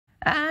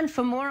And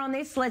for more on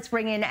this, let's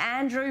bring in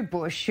Andrew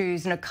Bush,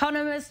 who's an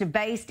economist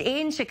based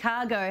in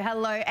Chicago.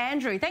 Hello,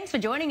 Andrew. Thanks for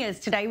joining us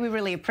today. We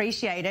really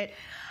appreciate it.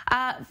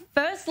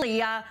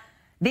 Firstly,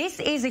 this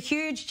is a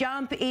huge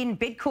jump in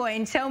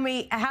Bitcoin. Tell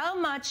me, how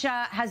much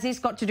has this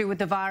got to do with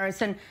the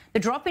virus and the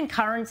drop in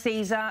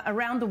currencies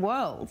around the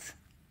world?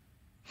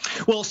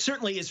 Well,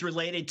 certainly is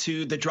related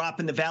to the drop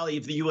in the value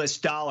of the U.S.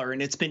 dollar,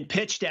 and it's been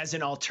pitched as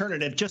an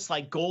alternative, just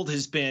like gold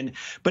has been.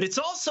 But it's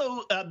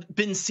also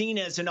been seen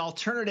as an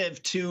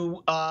alternative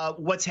to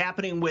what's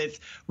happening with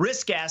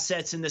risk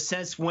assets, in the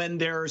sense when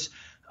there's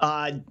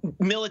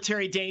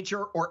military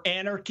danger or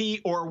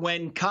anarchy, or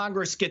when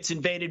Congress gets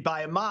invaded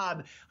by a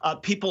mob,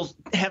 people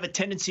have a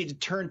tendency to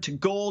turn to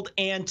gold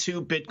and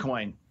to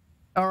Bitcoin.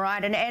 All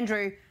right. And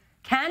Andrew,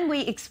 can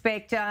we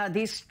expect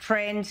this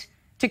trend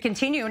to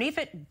continue? And if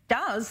it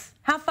does,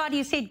 how far do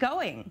you see it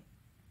going?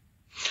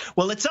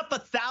 Well, it's up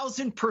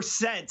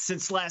 1,000%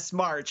 since last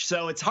March,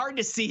 so it's hard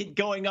to see it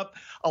going up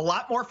a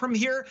lot more from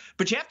here.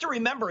 But you have to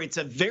remember, it's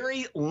a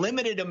very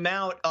limited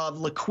amount of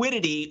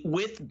liquidity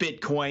with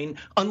Bitcoin,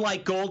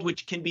 unlike gold,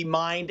 which can be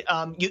mined.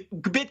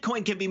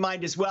 Bitcoin can be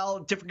mined as well,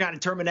 different kind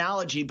of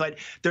terminology, but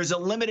there's a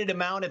limited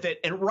amount of it.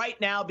 And right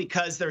now,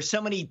 because there's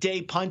so many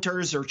day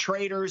punters or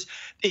traders,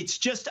 it's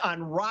just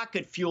on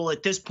rocket fuel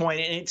at this point,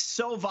 and it's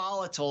so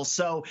volatile.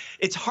 So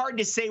it's hard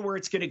to say where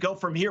it's going to go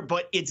from here,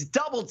 but it's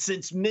doubled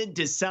since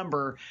mid-December.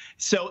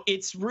 So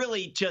it's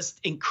really just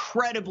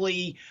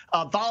incredibly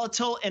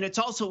volatile, and it's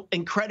also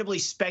incredibly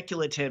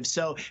speculative.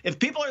 So if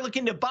people are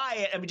looking to buy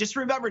it, I mean, just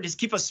remember, just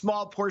keep a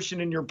small portion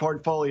in your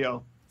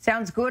portfolio.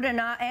 Sounds good. And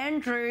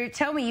Andrew,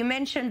 tell me, you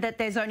mentioned that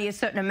there's only a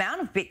certain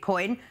amount of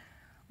Bitcoin.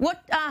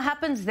 What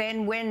happens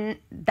then when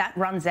that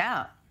runs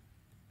out?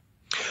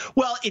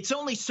 Well, it's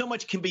only so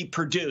much can be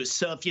produced.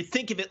 So if you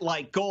think of it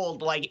like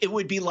gold, like it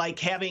would be like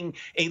having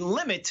a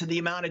limit to the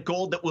amount of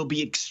gold that will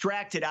be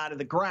extracted out of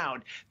the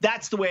ground.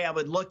 That's the way I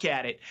would look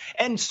at it.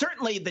 And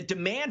certainly the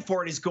demand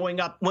for it is going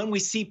up when we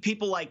see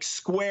people like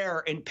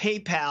Square and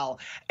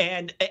PayPal,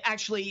 and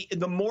actually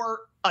the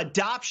more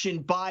adoption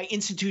by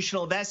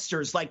institutional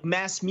investors like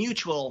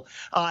MassMutual,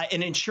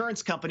 an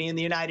insurance company in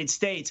the United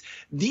States.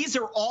 These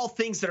are all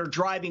things that are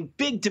driving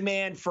big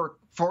demand for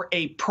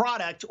a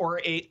product or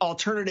a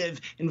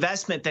alternative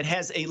investment that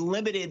has a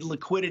limited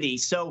liquidity.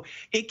 So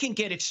it can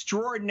get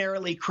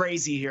extraordinarily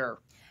crazy here.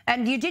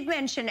 And you did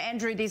mention,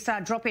 Andrew, this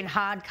drop in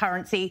hard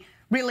currency,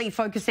 really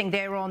focusing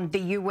there on the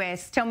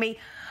US. Tell me,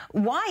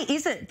 why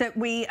is it that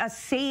we are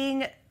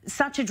seeing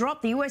such a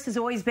drop? The US has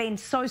always been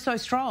so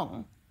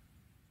strong.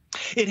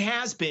 It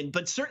has been,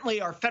 but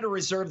certainly our Federal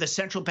Reserve, the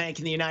central bank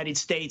in the United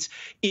States,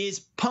 is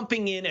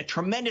pumping in a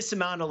tremendous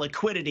amount of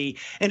liquidity.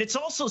 And it's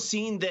also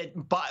seen that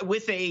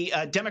with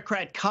a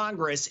Democrat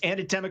Congress and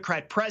a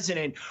Democrat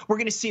president, we're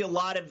going to see a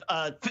lot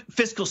of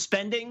fiscal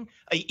spending,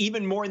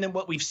 even more than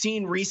what we've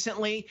seen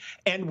recently.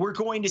 And we're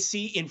going to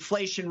see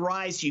inflation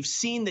rise. You've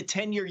seen the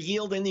 10-year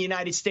yield in the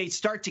United States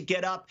start to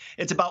get up.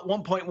 It's about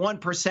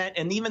 1.1%.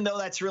 And even though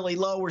that's really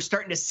low, we're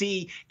starting to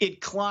see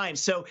it climb.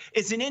 So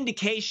it's an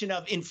indication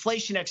of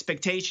inflation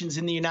expectations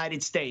in the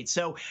United States.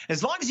 So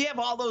as long as you have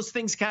all those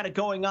things kind of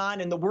going on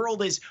and the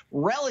world is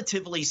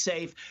relatively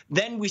safe,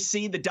 then we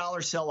see the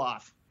dollar sell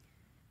off.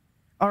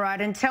 All right.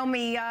 And tell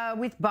me,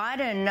 with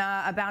Biden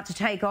about to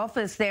take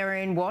office there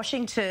in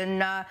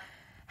Washington,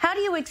 how do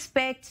you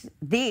expect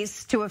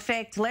this to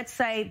affect, let's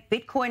say,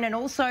 Bitcoin and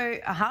also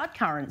a hard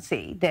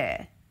currency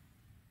there?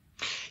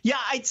 Yeah,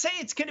 I'd say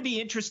it's going to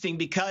be interesting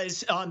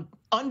because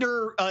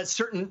under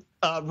certain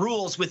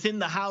rules within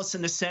the House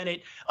and the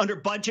Senate, under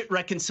budget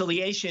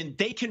reconciliation,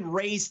 they can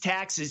raise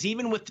taxes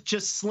even with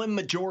just slim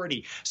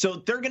majority. So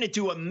they're going to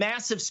do a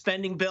massive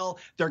spending bill.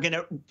 They're going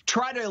to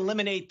try to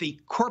eliminate the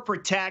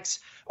corporate tax,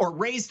 or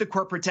raise the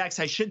corporate tax,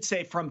 I should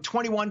say, from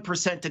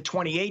 21% to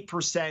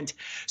 28%.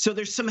 So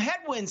there's some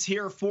headwinds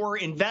here for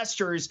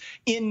investors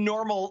in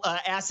normal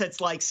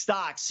assets like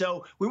stocks.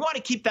 So we want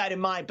to keep that in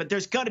mind. But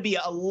there's going to be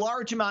a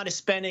large amount of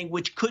spending,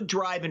 which could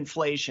drive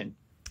inflation.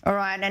 All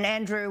right. And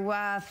Andrew,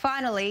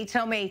 finally,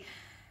 tell me,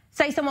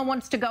 say someone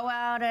wants to go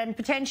out and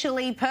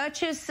potentially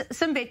purchase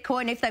some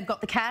Bitcoin, if they've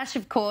got the cash,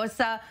 of course.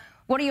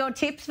 What are your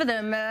tips for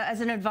them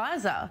as an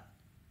advisor?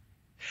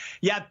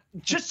 Yeah,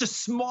 just a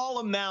small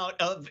amount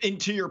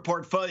into your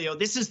portfolio.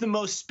 This is the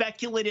most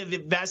speculative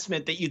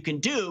investment that you can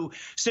do.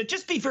 So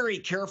just be very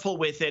careful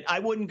with it. I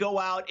wouldn't go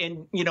out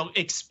and,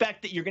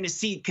 expect that you're going to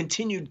see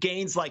continued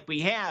gains like we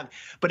have.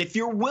 But if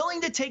you're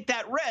willing to take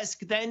that risk,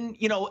 then,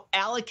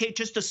 allocate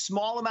just a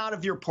small amount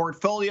of your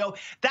portfolio.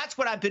 That's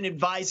what I've been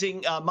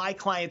advising my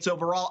clients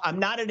overall. I'm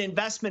not an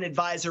investment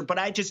advisor, but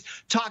I just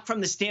talk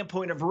from the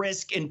standpoint of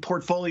risk and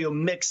portfolio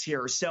mix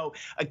here. So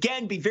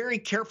again, be very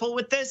careful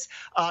with this.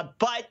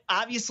 But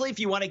obviously, if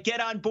you want to get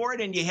on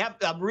board and you have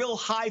a real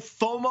high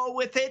FOMO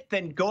with it,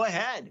 then go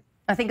ahead.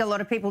 I think a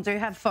lot of people do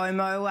have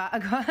FOMO.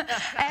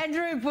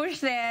 Andrew Bush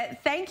there,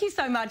 thank you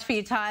so much for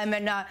your time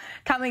and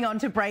coming on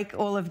to break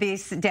all of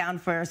this down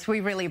for us.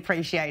 We really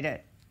appreciate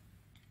it.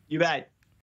 You bet.